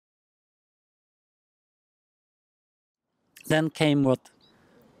then came what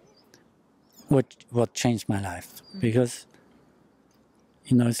changed my life, because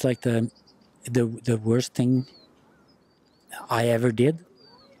it's like the worst thing I ever did,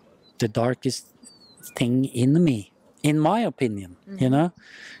 the darkest thing in me, in my opinion.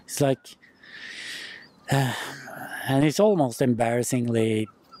 It's like, and it's almost embarrassingly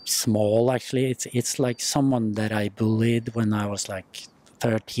small, actually. It's like someone that I bullied when I was like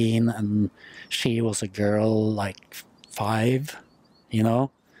 13, and she was a girl like 5,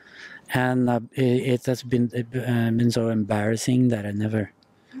 and it has been so embarrassing that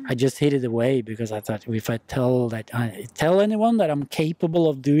I just hid it away, because I thought if I tell anyone that I'm capable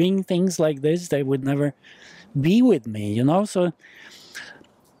of doing things like this, they would never be with me, So,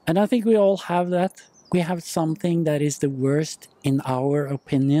 and I think we all have that. We have something that is the worst in our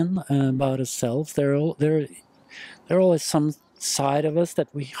opinion about ourselves. There always some side of us that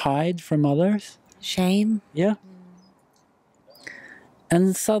we hide from others. Shame. Yeah.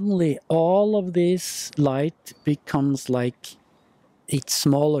 And suddenly all of this light becomes like its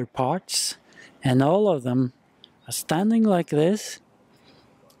smaller parts, and all of them are standing like this,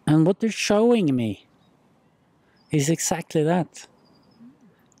 and what they're showing me is exactly that.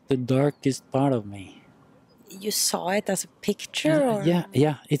 The darkest part of me. You saw it as a picture? Or?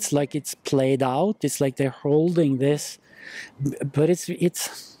 Yeah. It's like it's played out. It's like they're holding this, but it's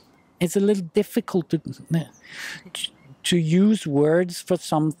a little difficult to use words for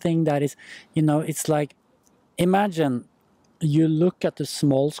something that is, it's like, imagine you look at a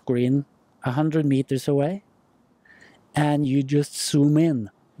small screen 100 meters away, and you just zoom in,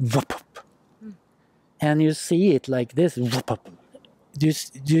 and you see it like this. Do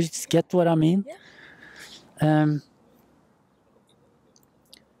you get what I mean? Yeah.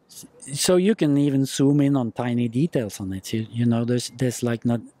 So you can even zoom in on tiny details on it. There's like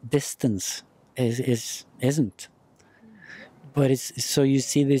not distance isn't. But it's so you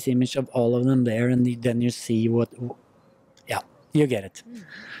see this image of all of them there, and then you see you get it.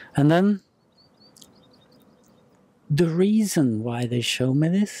 And then the reason why they show me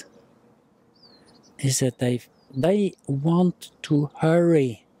this is that they want to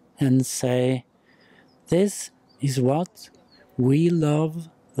hurry and say, this is what we love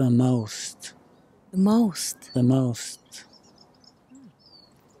the most. The most? The most.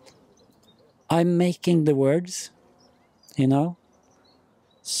 I'm making the words,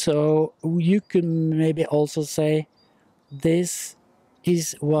 So you could maybe also say, this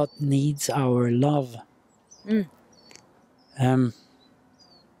is what needs our love.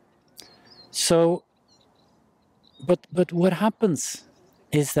 So, but what happens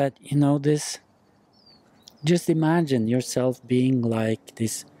is that, this, just imagine yourself being like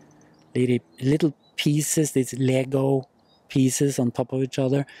this little pieces, these Lego pieces on top of each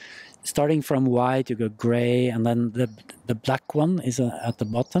other, starting from white, you go gray, and then the black one is at the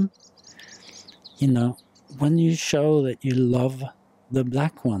bottom. When you show that you love the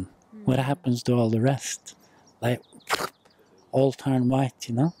black one, what happens to all the rest? Like, all turn white,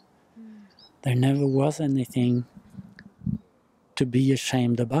 There never was anything to be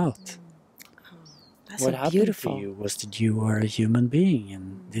ashamed about. That's What so happened beautiful. to you was that you were a human being, and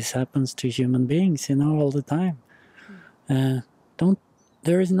this happens to human beings, all the time.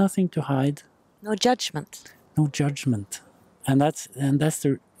 There is nothing to hide. No judgment. No judgment. And that's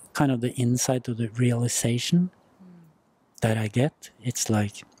the kind of the insight of the realization that I get. It's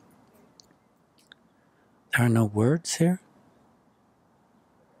like, there are no words here.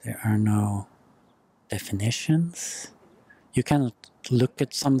 There are no definitions. You cannot look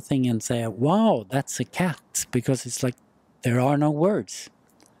at something and say, wow, that's a cat, because it's like, there are no words.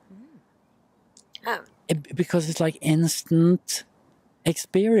 Because it's like instant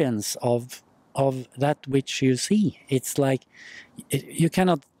experience of that which you see. It's like, you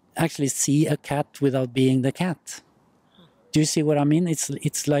cannot actually see a cat without being the cat. Do you see what I mean?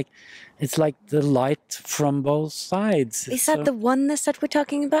 It's like the light from both sides. Is that the oneness that we're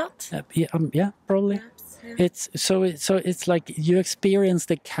talking about? Yeah, probably. Perhaps, yeah. It's like you experience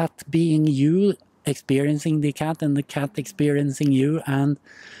the cat being you, experiencing the cat, and the cat experiencing you, and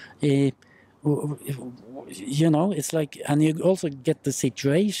it's like, and you also get the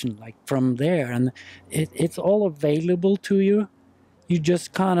situation like from there, and it's all available to you. You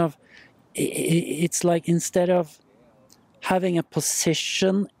just kind of, it's like, instead of having a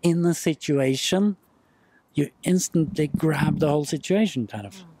position in a situation, you instantly grab the whole situation, kind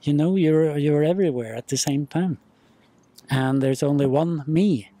of. You're everywhere at the same time, and there's only one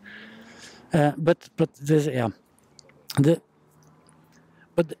me. But this,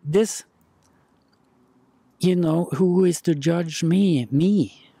 but this, who is to judge me?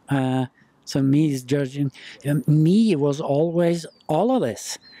 Me. So me is judging. Me was always all of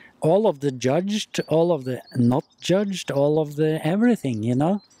this, all of the judged, all of the not judged, all of the everything, you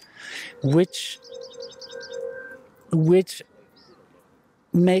know, which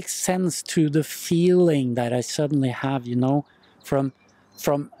makes sense to the feeling that I suddenly have, you know, from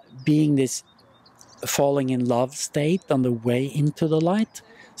being this falling in love state on the way into the light.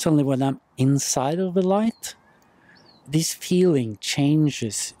 Suddenly when I'm inside of the light, this feeling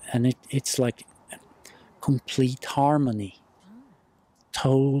changes, and it's like complete harmony,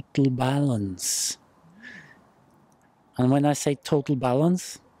 total balance. And when I say total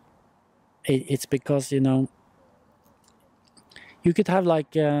balance, it's because, you know, you could have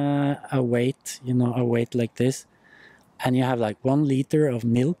like a weight, you know, a weight like this, and you have like 1 liter of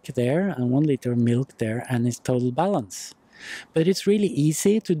milk there and 1 liter of milk there, and it's total balance. But it's really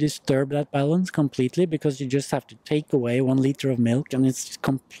easy to disturb that balance completely, because you just have to take away 1 liter of milk and it's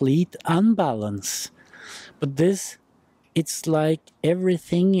complete unbalance. But this, it's like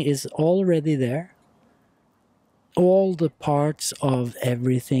everything is already there. All the parts of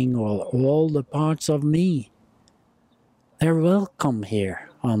everything, or all the parts of me, they're welcome here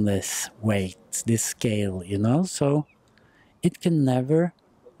on this weight, this scale, you know? So it can never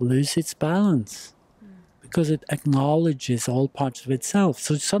lose its balance, because it acknowledges all parts of itself.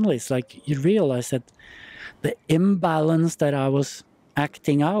 So suddenly it's like you realize that the imbalance that I was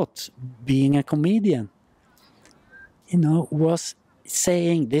acting out, being a comedian, you know, was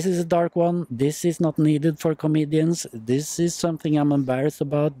saying, this is a dark one, this is not needed for comedians, this is something I'm embarrassed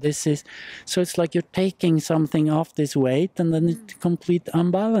about, this is... So it's like you're taking something off this weight, and then it's complete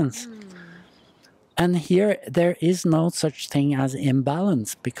unbalance. And here there is no such thing as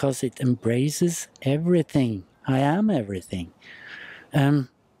imbalance, because it embraces everything. I am everything.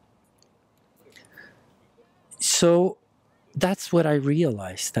 So that's what I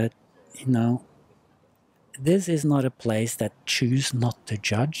realized, that, you know, this is not a place that choose not to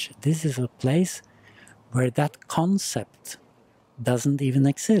judge. This is a place where that concept doesn't even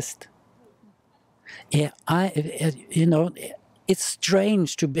exist. Yeah, you know, it's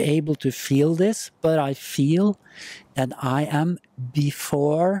strange to be able to feel this, but I feel that I am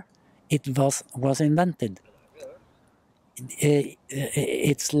before it was invented.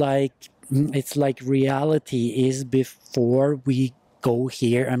 It's like reality is before we go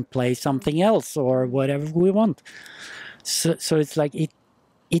here and play something else or whatever we want. So it's like it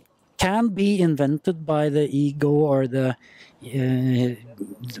can be invented by the ego or the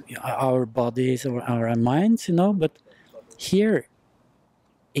our bodies or our minds, you know, but here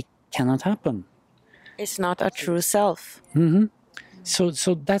it cannot happen. It's not a true self. Mm-hmm. So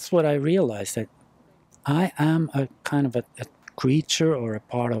that's what I realized, that I am a kind of a creature or a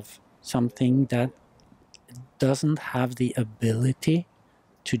part of something that doesn't have the ability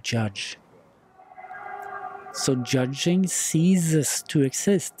to judge. So judging ceases to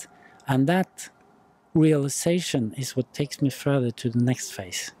exist, and that realization is what takes me further to the next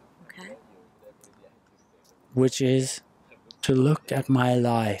phase. Okay. Which is to look at my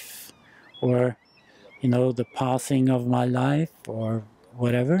life, or, you know, the passing of my life, or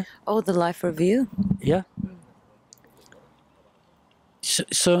whatever. Oh, the life review. Yeah.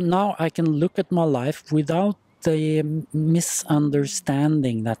 So now I can look at my life without the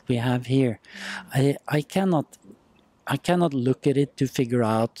misunderstanding that we have here. I cannot look at it to figure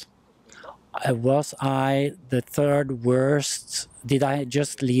out, was I the third worst? Did I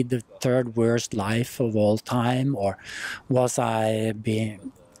just lead the third worst life of all time, or was I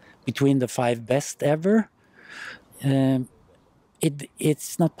between the 5 best ever?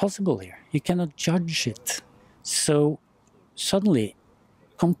 It's not possible here. You cannot judge it. So suddenly,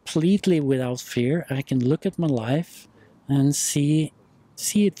 completely without fear, I can look at my life and see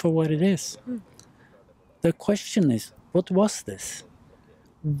it for what it is. The question is, what was this?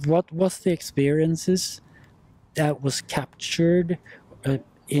 What was the experiences that was captured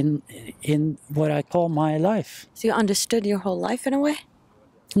in what I call my life? So you understood your whole life in a way?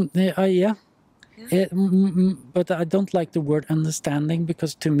 Yeah. But I don't like the word understanding,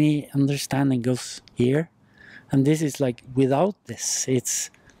 because to me understanding goes here, and this is like without this,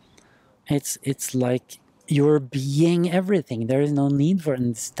 it's like you're being everything. There is no need for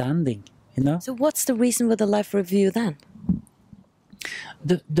understanding, you know. So what's the reason with the life review then?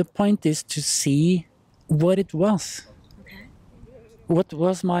 The point is to see what it was. Okay. What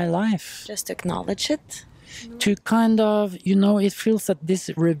was my life? Just acknowledge it? To kind of, you know, it feels that this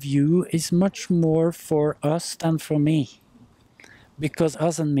review is much more for us than for me, because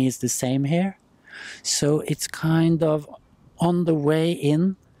us and me is the same here. So it's kind of on the way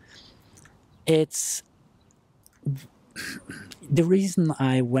in, it's the reason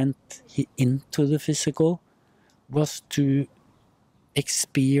I went into the physical was to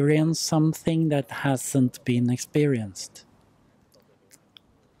experience something that hasn't been experienced.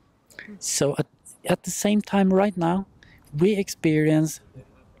 So at the same time right now, we experience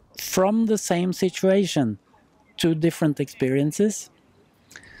from the same situation two different experiences.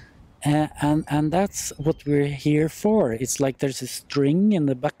 And that's what we're here for. It's like there's a string in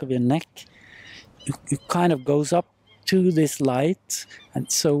the back of your neck. It kind of goes up to this light, and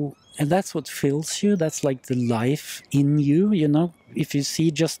that's what fills you. That's like the life in you, you know. If you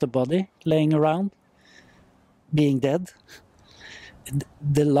see just a body laying around, being dead,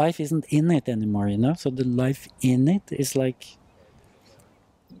 the life isn't in it anymore, you know. So the life in it is like,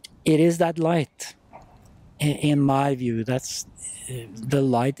 it is that light. In my view, that's the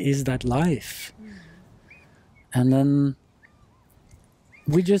light is that life. And then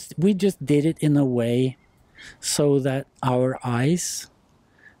we just did it in a way so that our eyes,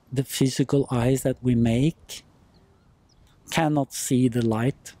 the physical eyes that we make, cannot see the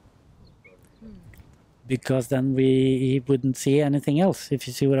light, because then we wouldn't see anything else, if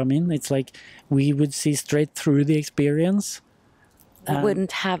you see what I mean. It's like we would see straight through the experience. We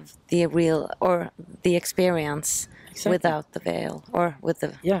wouldn't have the real or the experience Exactly. without the veil or with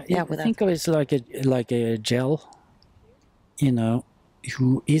the without. Think of it as like a gel, you know,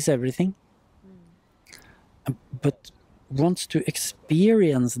 who is everything, but wants to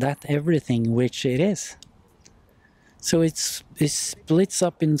experience that everything which it is. So it splits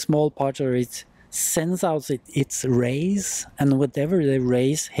up in small parts, or it sends out its rays, and whatever the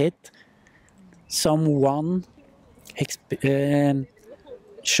rays hit, someone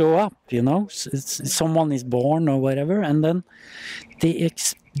show up, you know. Someone is born or whatever, and then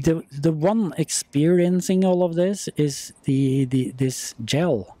the one experiencing all of this is this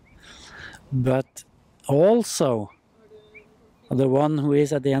gel, but also the one who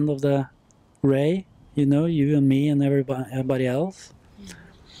is at the end of the ray, you know, you and me and everybody else.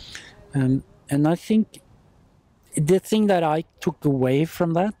 And I think the thing that I took away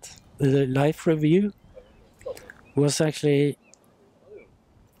from that, the life review, was actually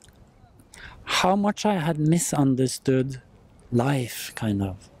how much I had misunderstood life, kind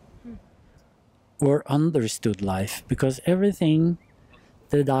of, or understood life, because everything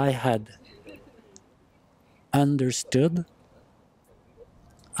that I had understood,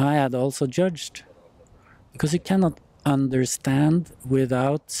 I had also judged, because you cannot understand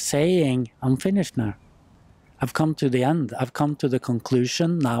without saying, I'm finished now. I've come to the end. I've come to the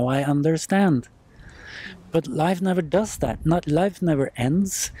conclusion. Now I understand. But life never does that. Life never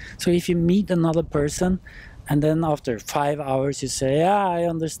ends. So if you meet another person and then after 5 hours you say, yeah, I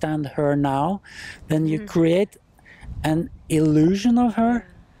understand her now, then you create an illusion of her,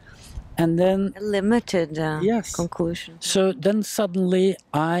 and then A limited Yes. conclusion. so then suddenly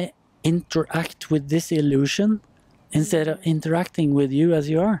I interact with this illusion instead of interacting with you as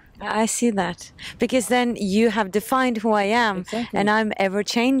you are. I see that, because then you have defined who I am, Exactly. and I'm ever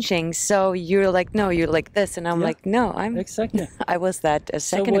changing. So you're like, no, you're like this, and I'm Yeah. like, no, I'm. Exactly. I was that a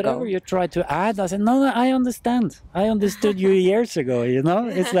So second whatever ago. you try to add, I said, no, I understand. I understood you years ago, you know?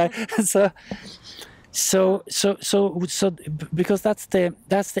 It's like, so because that's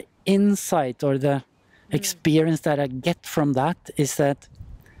the insight or the experience that I get from that, is that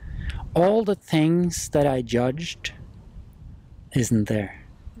all the things that I judged isn't there.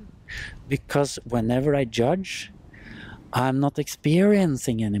 Because whenever I judge, I'm not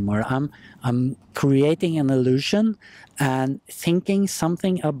experiencing anymore. I'm creating an illusion and thinking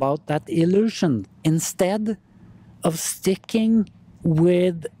something about that illusion instead of sticking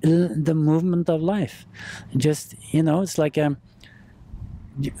with the movement of life. Just, you know, it's like you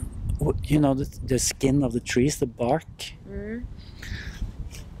know, the skin of the trees, the bark.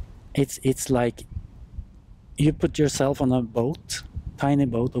 It's like you put yourself on a boat, tiny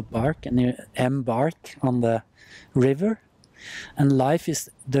boat of bark, and you embark on the river, and life is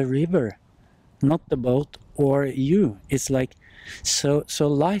the river, not the boat or you. It's like, so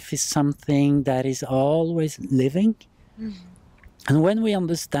life is something that is always living. And when we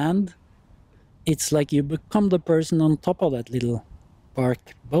understand, it's like you become the person on top of that little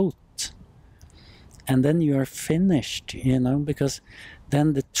bark boat, and then you are finished, you know, because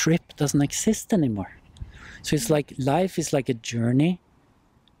then the trip doesn't exist anymore. So it's like life is like a journey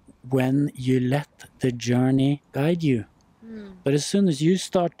when you let the journey guide you. But as soon as you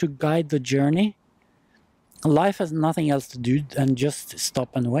start to guide the journey, life has nothing else to do than just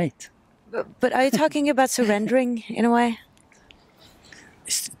stop and wait. But are you talking about surrendering in a way?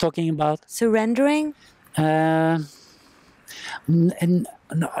 Talking about Surrendering? and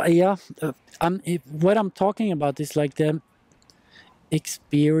No, yeah, what I'm talking about is like the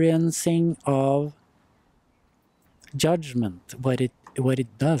experiencing of judgment, what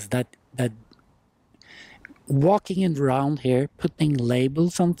it does. That walking around here, putting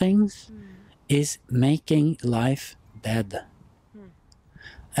labels on things, is making life dead.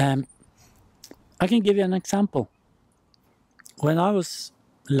 I can give you an example. When I was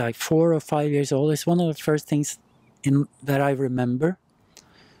like 4 or 5 years old, it's one of the first things that I remember.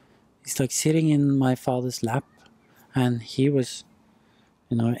 It's like sitting in my father's lap, and he was,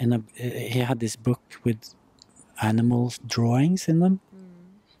 you know, he had this book with animals drawings in them,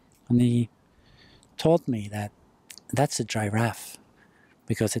 and he taught me that that's a giraffe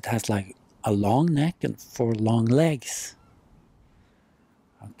because it has like a long neck and 4 long legs.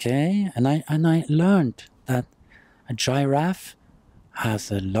 Okay, and I learned that a giraffe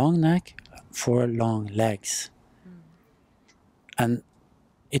has a long neck, 4 long legs. And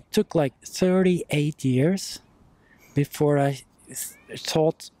it took like 38 years before I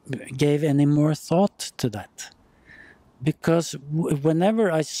gave any more thought to that. Because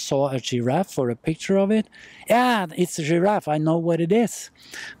whenever I saw a giraffe or a picture of it, yeah, it's a giraffe, I know what it is.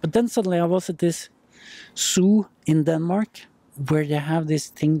 But then suddenly I was at this zoo in Denmark where they have this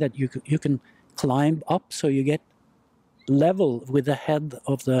thing that you can climb up so you get level with the head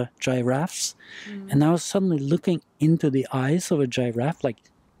of the giraffes. And I was suddenly looking into the eyes of a giraffe, like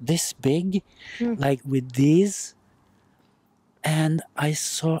this big, like with these, and I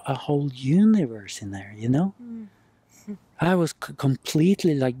saw a whole universe in there, you know? I was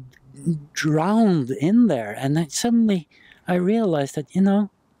completely like drowned in there, and then suddenly I realized that, you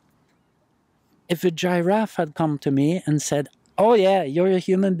know, if a giraffe had come to me and said, oh yeah, you're a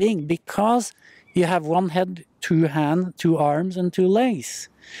human being because you have 1 head, 2 hands, 2 arms, and 2 legs,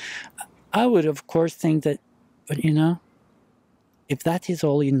 I would of course think that, but you know, if that is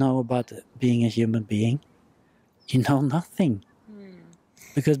all you know about being a human being, you know nothing.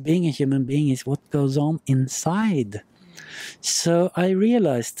 Because being a human being is what goes on inside. So I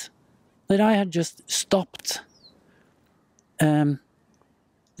realized that I had just stopped the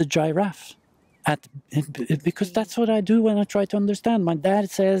giraffe. Because that's what I do when I try to understand. My dad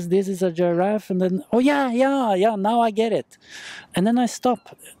says this is a giraffe, and then, oh yeah, now I get it. And then I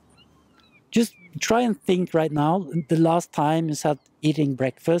stop. Just try and think right now, the last time you sat eating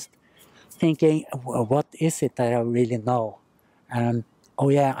breakfast, thinking, well, what is it that I really know? Oh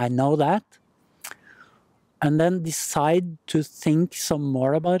yeah, I know that. And then decide to think some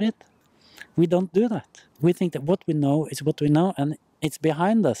more about it. We don't do that. We think that what we know is what we know, and it's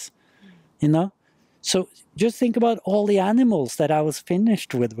behind us, you know? So just think about all the animals that I was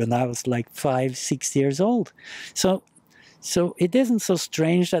finished with when I was like 5, 6 years old. So it isn't so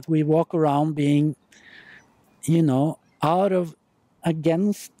strange that we walk around being, you know,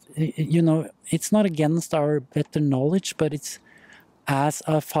 against, you know, it's not against our better knowledge, but it's as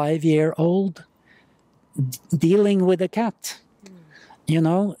a 5-year-old dealing with a cat, you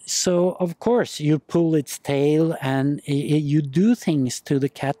know. So of course you pull its tail and you do things to the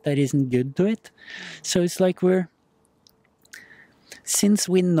cat that isn't good to it. So it's like since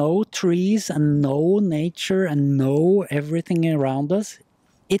we know trees and know nature and know everything around us,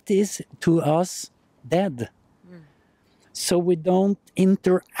 it is to us dead. So we don't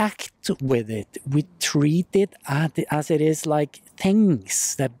interact with it. We treat it as it is, like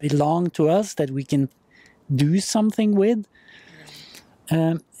things that belong to us that we can do something with.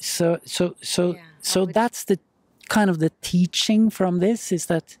 So that's the kind of the teaching from this, is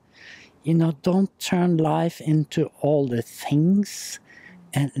that, you know, don't turn life into all the things.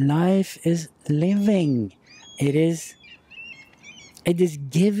 And life is living. It is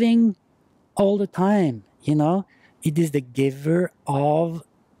giving all the time, you know. It is the giver of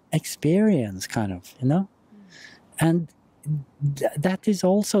experience, kind of, you know. And that is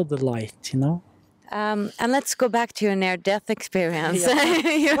also the light, you know. And let's go back to your near-death experience.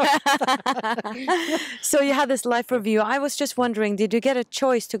 So you had this life review. I was just wondering, did you get a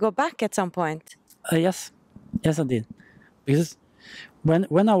choice to go back at some point? Yes, I did. Because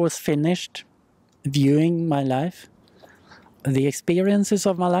when I was finished viewing my life, the experiences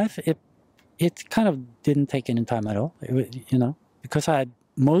of my life, it kind of didn't take any time at all, you know, because I had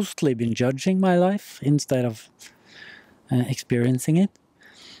mostly been judging my life instead of experiencing it.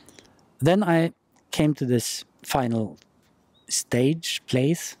 Then I came to this final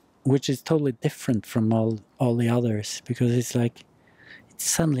place, which is totally different from all the others, because it's like,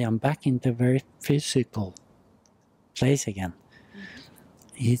 suddenly I'm back into a very physical place again.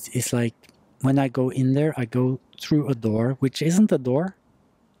 It's like, when I go in there, I go through a door, which isn't a door,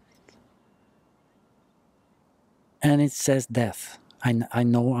 and it says death. I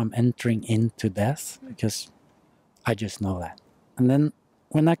know I'm entering into death because I just know that. And then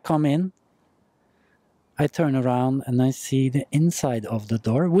when I come in, I turn around and I see the inside of the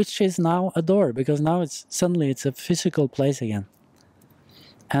door, which is now a door, because now suddenly it's a physical place again.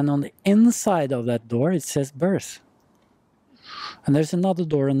 And on the inside of that door, it says birth. And there's another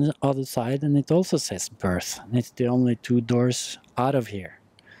door on the other side, and it also says birth. And it's the only 2 doors out of here.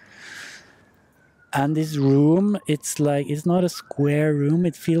 And this room, it's not a square room.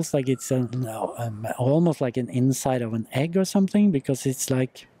 It feels like it's almost like an inside of an egg or something, because it's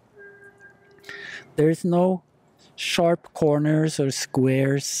like there's no sharp corners or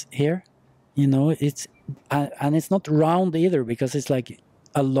squares here. You know, and it's not round either, because it's like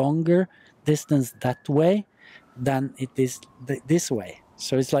a longer distance that way than it is this way.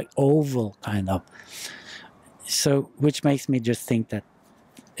 So it's like oval kind of. So, which makes me just think that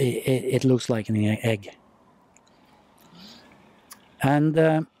it looks like an egg.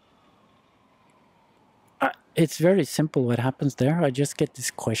 And it's very simple what happens there. I just get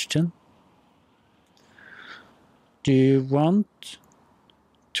this question. Do you want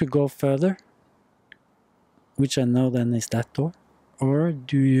to go further? Which I know then is that door. Or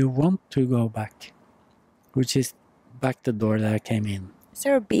do you want to go back? Which is back the door that I came in. Is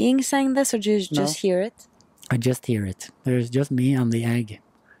there a being saying this, or do you just hear it? I just hear it. There's just me and the egg.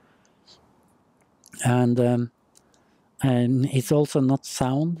 And it's also not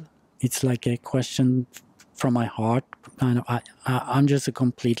sound. It's like a question from my heart. Kind of, I'm just a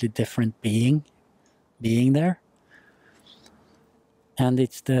completely different being there. And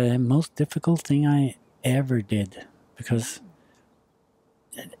it's the most difficult thing I ever did, because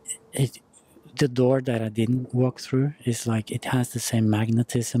the door that I didn't walk through is like, it has the same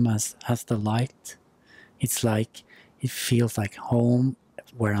magnetism as the light. It's like, it feels like home,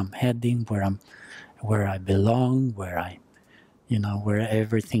 where I'm heading, where I belong, where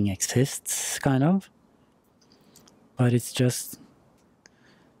everything exists, kind of. But it's just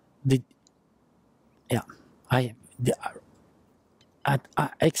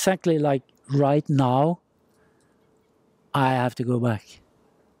exactly like right now, I have to go back.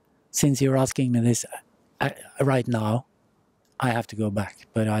 Since you're asking me this, right now, I have to go back.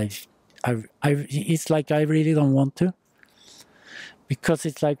 But it's like I really don't want to. Because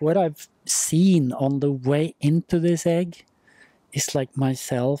it's like what I've seen on the way into this egg is like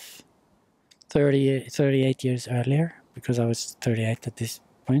myself 38 years earlier, because I was 38 at this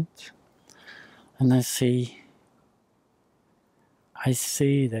point. And I see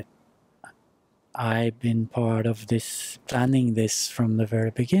that I've been part of this, planning this from the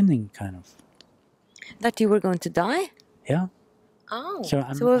very beginning, kind of. That you were going to die? Yeah. Oh, so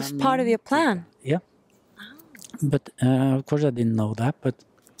it was part of your plan? Yeah. Oh. But of course I didn't know that, but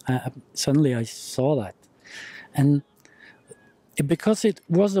suddenly I saw that. And because it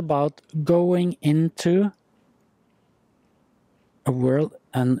was about going into a world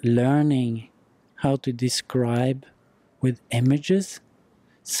and learning how to describe with images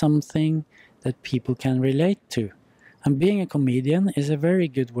something that people can relate to. And being a comedian is a very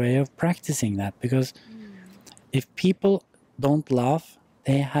good way of practicing that, because if people don't laugh,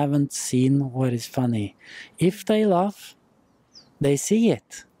 they haven't seen what is funny. If they laugh, they see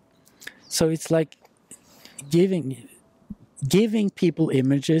it. So it's like giving people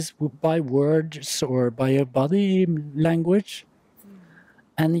images by words or by your body language,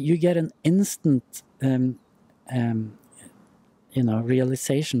 and you get an instant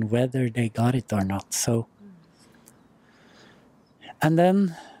realization whether they got it or not. So, and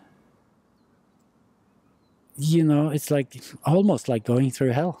then, it's like almost like going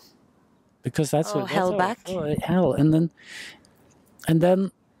through hell, because that's what hell back. Hell, and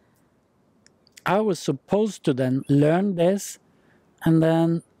then I was supposed to then learn this, and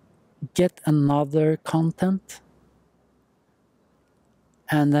then get another content,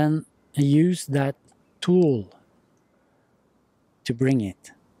 and then use that tool to bring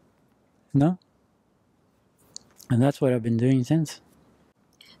it, and that's what I've been doing since.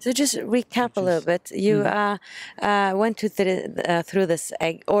 So just recap a little bit. You went through this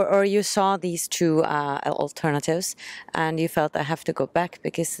egg, or you saw these 2 alternatives, and you felt, I have to go back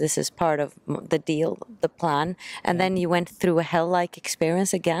because this is part of the deal, the plan. And then you went through a hell-like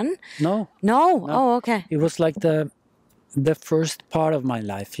experience again? No. Oh, okay. It was like the first part of my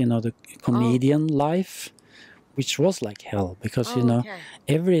life, the comedian life, which was like hell, because,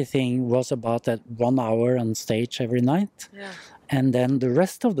 everything was about that 1 hour on stage every night. Yeah. And then the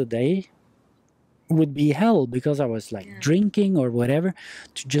rest of the day would be hell, because I was like drinking or whatever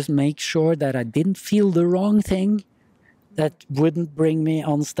to just make sure that I didn't feel the wrong thing that wouldn't bring me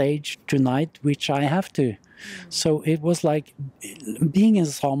on stage tonight, which I have to. So it was like being a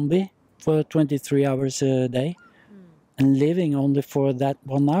zombie for 23 hours a day and living only for that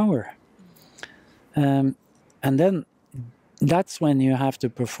 1 hour. And then that's when you have to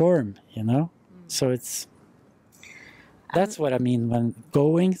perform, you know? So that's what I mean when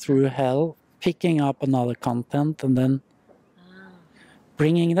going through hell, picking up another content and then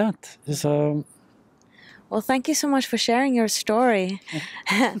bringing that. So... Well, thank you so much for sharing your story.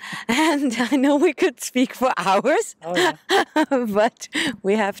 And I know we could speak for hours, but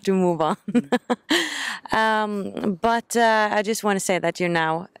we have to move on. But I just want to say that you're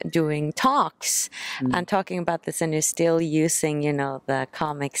now doing talks and talking about this, and you're still using, you know, the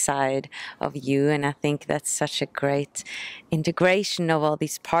comic side of you. And I think that's such a great integration of all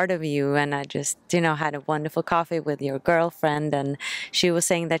these part of you. And I just, you know, had a wonderful coffee with your girlfriend, and she was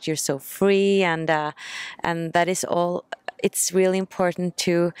saying that you're so free, and that is all. It's really important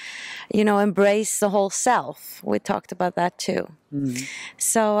to, you know, embrace the whole self. We talked about that too.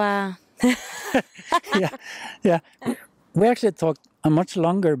 So yeah. We actually talked much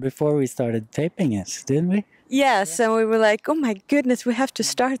longer before we started taping it, didn't we? Yes, and we were like, oh my goodness, we have to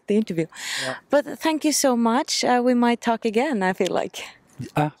start the interview. Yeah. But thank you so much. We might talk again, I feel like.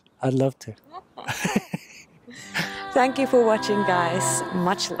 I'd love to. Thank you for watching, guys.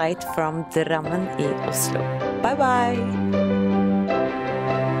 Much light from Drammen in Oslo. Bye bye.